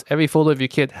parent that wants every photo of your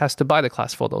kid, has to buy the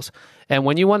class photos. And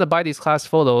when you want to buy these class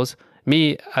photos,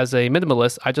 me, as a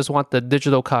minimalist, I just want the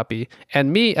digital copy.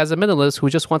 And me, as a minimalist who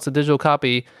just wants the digital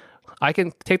copy, I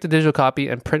can take the digital copy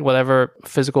and print whatever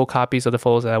physical copies of the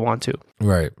photos that I want to.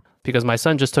 Right. Because my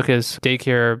son just took his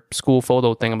daycare school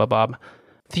photo thingamabob.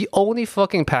 The only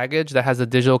fucking package that has a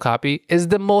digital copy is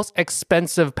the most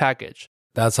expensive package.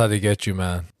 That's how they get you,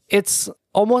 man. It's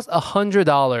almost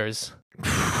 $100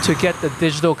 to get the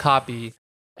digital copy.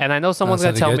 And I know someone's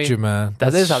going to tell me you, man.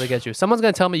 That is how they get you. Someone's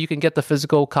going to tell me you can get the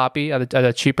physical copy at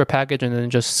a cheaper package and then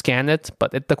just scan it,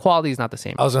 but the quality is not the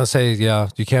same. I was going to say, yeah,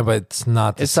 you can, but it's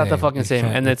not the same. It's not the fucking same.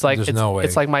 And it's like, there's no way.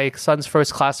 It's like my son's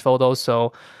first class photos,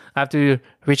 so I have to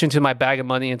reach into my bag of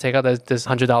money and take out this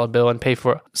 $100 bill and pay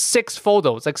for 6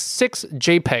 photos, like 6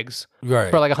 JPEGs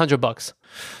for like $100.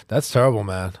 That's terrible,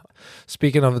 man.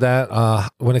 Speaking of that,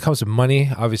 when it comes to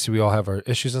money, obviously we all have our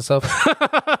issues and stuff,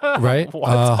 right?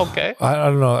 What? Okay. I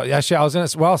don't know. Actually, I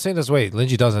was saying this. Wait,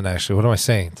 Linji doesn't actually. What am I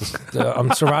saying?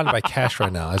 I'm surrounded by cash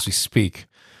right now as we speak.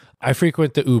 I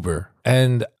frequent the Uber,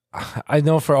 and I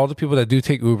know for all the people that do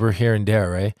take Uber here and there,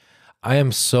 right? I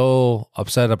am so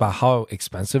upset about how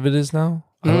expensive it is now.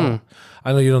 I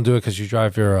know you don't do it because you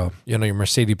drive your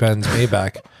Mercedes-Benz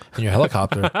Maybach and your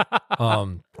helicopter.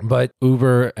 But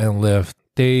Uber and Lyft,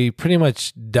 they pretty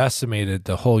much decimated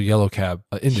the whole yellow cab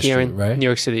industry, Here in right? New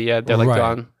York City, yeah, they're like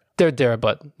gone. They're there,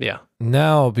 but yeah.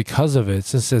 Now, because of it,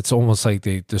 since it's almost like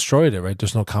they destroyed it, right?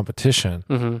 There's no competition.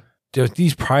 Mm-hmm.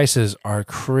 These prices are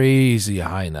crazy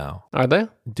high now. Are they?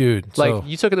 Dude. Like,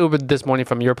 you took an Uber this morning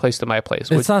from your place to my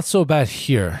place. It's not so bad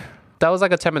here. That was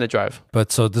like a 10-minute drive.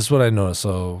 But so this is what I noticed.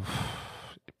 So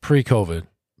pre-COVID,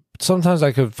 sometimes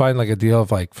I could find like a deal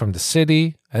of like from the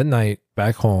city at night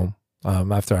back home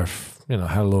after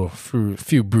had a little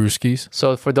few brewskis.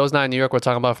 So for those not in New York, we're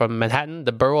talking about from Manhattan,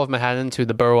 the borough of Manhattan to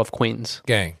the borough of Queens.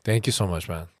 Gang, thank you so much,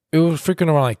 man. It was freaking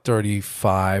around like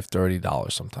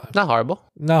 $30 sometimes. Not horrible.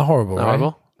 Not horrible, Not right?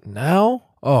 horrible. Now?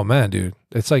 Oh, man, dude.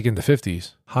 It's like in the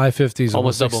 50s. High 50s,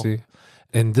 Almost double. 60.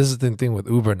 And this is the thing with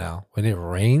Uber now. When it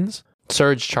rains,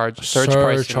 Surge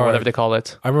pricing, or whatever they call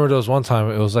it. I remember there was one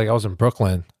time, it was like I was in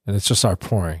Brooklyn and it just started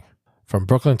pouring. From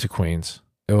Brooklyn to Queens,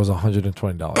 it was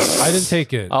 $120. I didn't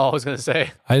take it. Oh, I was going to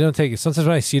say. I don't take it. Sometimes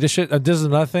when I see the shit, this is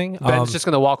nothing. Ben's just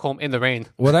going to walk home in the rain.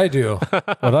 What I do,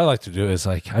 what I like to do is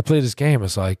like, I play this game.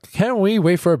 It's like, can we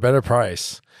wait for a better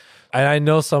price? And I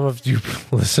know some of you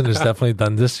listeners definitely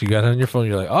done this. You got it on your phone.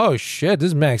 You're like, oh shit, this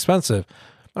is mad expensive.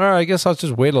 All right, I guess I'll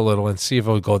just wait a little and see if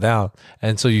it'll go down.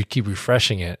 And so you keep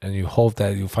refreshing it and you hope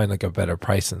that you find like a better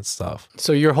price and stuff.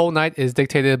 So your whole night is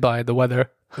dictated by the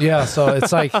weather. Yeah, so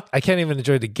it's like I can't even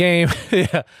enjoy the game.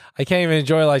 Yeah, I can't even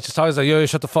enjoy like just always like, yo,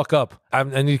 shut the fuck up. I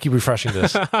need to keep refreshing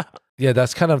this. Yeah,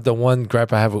 that's kind of the one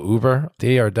gripe I have with Uber.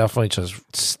 They are definitely just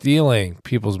stealing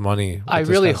people's money. I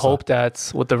really hope that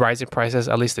with the rising prices,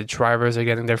 at least the drivers are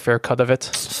getting their fair cut of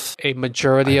it. A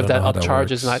majority of that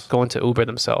upcharge is not going to Uber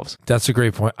themselves. That's a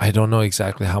great point. I don't know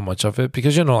exactly how much of it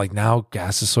because, like now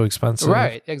gas is so expensive.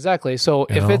 Right, exactly. So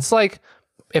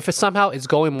if it's somehow it's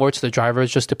going more to the drivers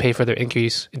just to pay for their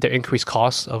increased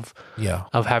costs of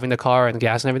having the car and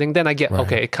gas and everything, then I get,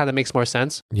 okay, it kind of makes more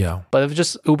sense. Yeah. But if it's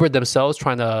just Uber themselves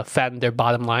trying to fatten their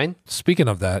bottom line. Speaking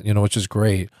of that, which is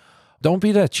great, don't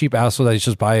be that cheap asshole that you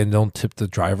just buy and don't tip the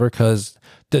driver because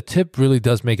the tip really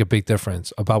does make a big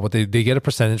difference about what they get a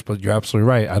percentage, but you're absolutely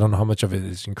right. I don't know how much of it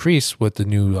is increased with the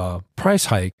new price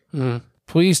hike.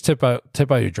 Please tip out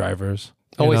your drivers.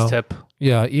 Always tip.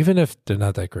 Yeah, even if they're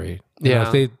not that great.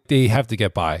 If they have to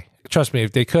get by. Trust me,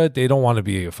 if they could, they don't want to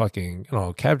be a fucking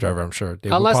cab driver, I'm sure.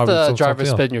 Unless the driver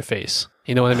spit in your face.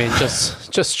 You know what I mean?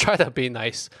 Just try to be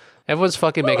nice. Everyone's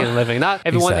fucking making a living. Not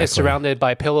everyone is surrounded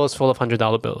by pillows full of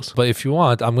 $100 bills. But if you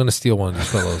want, I'm going to steal one of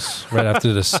these pillows right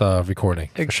after this recording.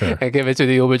 For sure. And give it to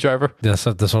the Uber driver. That's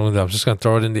what I'm just going to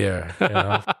throw it in the air.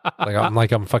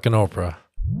 Like I'm fucking Oprah.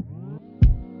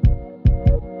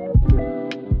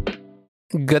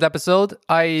 Good episode.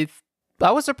 I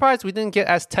was surprised we didn't get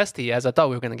as testy as I thought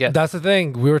we were going to get. That's the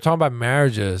thing. We were talking about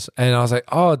marriages, and I was like,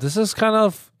 oh, this is kind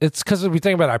of, it's because we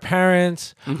think about our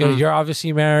parents. You're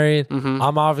obviously married.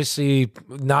 I'm obviously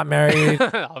not married.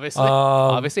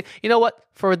 Obviously. You know what?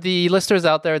 For the listeners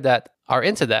out there that are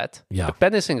into that,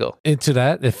 Ben is single. Into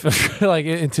that, if like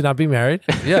into not being married.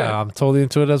 Yeah, I'm totally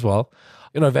into it as well.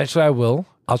 Eventually I will.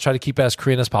 I'll try to keep it as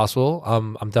Korean as possible.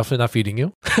 I'm definitely not feeding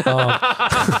you.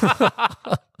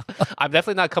 I'm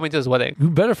definitely not coming to this wedding. You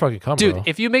better fucking come, dude. Bro.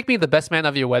 If you make me the best man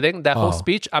of your wedding, that whole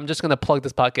speech, I'm just gonna plug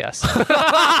this podcast.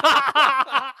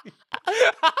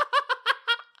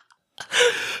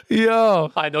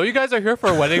 Yo, I know you guys are here for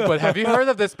a wedding, but have you heard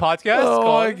of this podcast?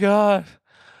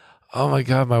 Oh my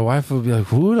god, my wife would be like,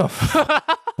 "Who the?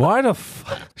 Why the?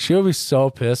 She'll be so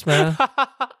pissed, man."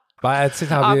 But at the same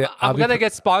time, I'm gonna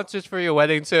get sponsors for your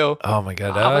wedding too. Oh my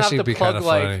god, that would actually be kind of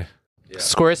funny.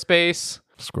 Squarespace.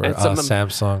 And some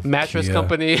Samsung mattress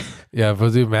company. Yeah, we'll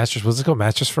do mattress. What's it called?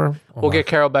 Mattress Firm. We'll get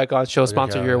Carol back on. She'll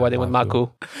sponsor your wedding with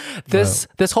Maku.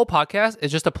 This whole podcast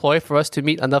is just a ploy for us to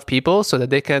meet enough people so that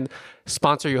they can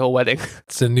sponsor your whole wedding.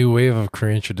 It's a new wave of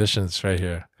Korean traditions right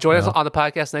here. Join us on the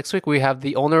podcast next week. We have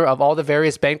the owner of all the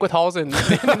various banquet halls in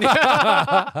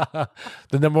the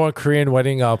number one Korean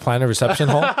wedding planner reception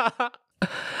hall. All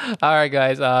right,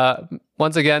 guys.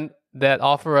 Once again, that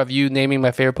offer of you naming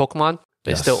my favorite Pokemon.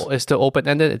 It's still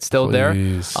open-ended. It's still there.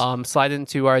 Slide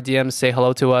into our DMs, say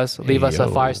hello to us, leave us a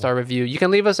 5-star review. You can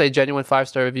leave us a genuine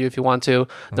 5-star review if you want to.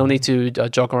 No need to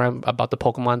joke around about the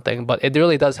Pokemon thing, but it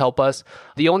really does help us.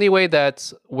 The only way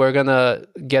that we're going to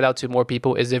get out to more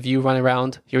people is if you run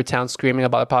around your town screaming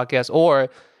about a podcast, or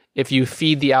if you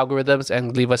feed the algorithms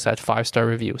and leave us that 5-star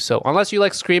review. So unless you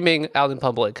like screaming out in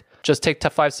public, just take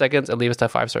 5 seconds and leave us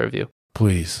that 5-star review.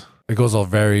 Please. It goes a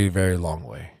very, very long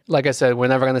way. Like I said, we're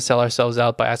never going to sell ourselves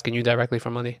out by asking you directly for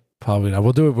money. Probably not.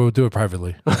 We'll do it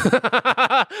privately.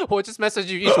 We'll just message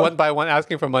you each one by one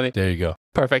asking for money. There you go.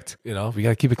 Perfect. We got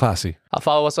to keep it classy.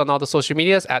 Follow us on all the social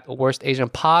medias at Worst Asian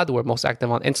Pod. We're most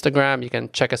active on Instagram. You can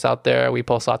check us out there. We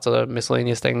post lots of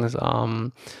miscellaneous things.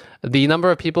 The number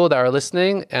of people that are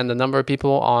listening and the number of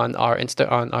people on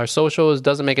our socials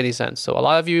doesn't make any sense. So a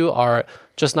lot of you are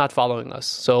just not following us.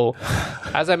 So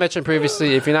as I mentioned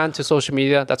previously, if you're not into social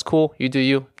media, that's cool. You do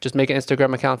you. Just make an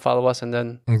Instagram account, follow us, and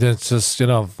then it's just,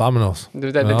 vámonos.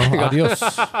 Adios.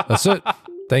 That's it.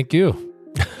 Thank you.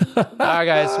 All right,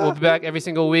 guys. We'll be back every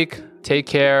single week. Take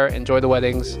care. Enjoy the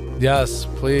weddings. Yes,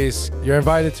 please. You're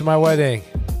invited to my wedding.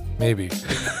 Maybe.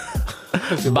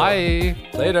 Bye.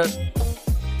 Later.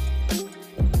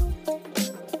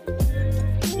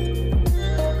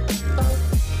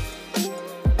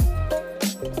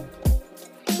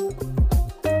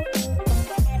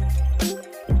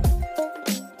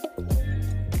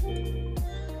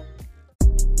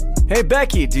 Hey,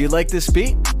 Becky, do you like this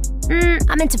beat?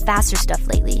 I'm into faster stuff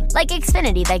lately, like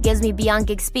Xfinity that gives me beyond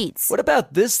gig speeds. What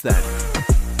about this then?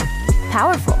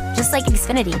 Powerful, just like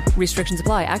Xfinity. Restrictions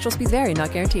apply. Actual speeds vary,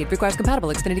 not guaranteed. Requires compatible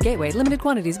Xfinity gateway. Limited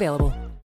quantities available.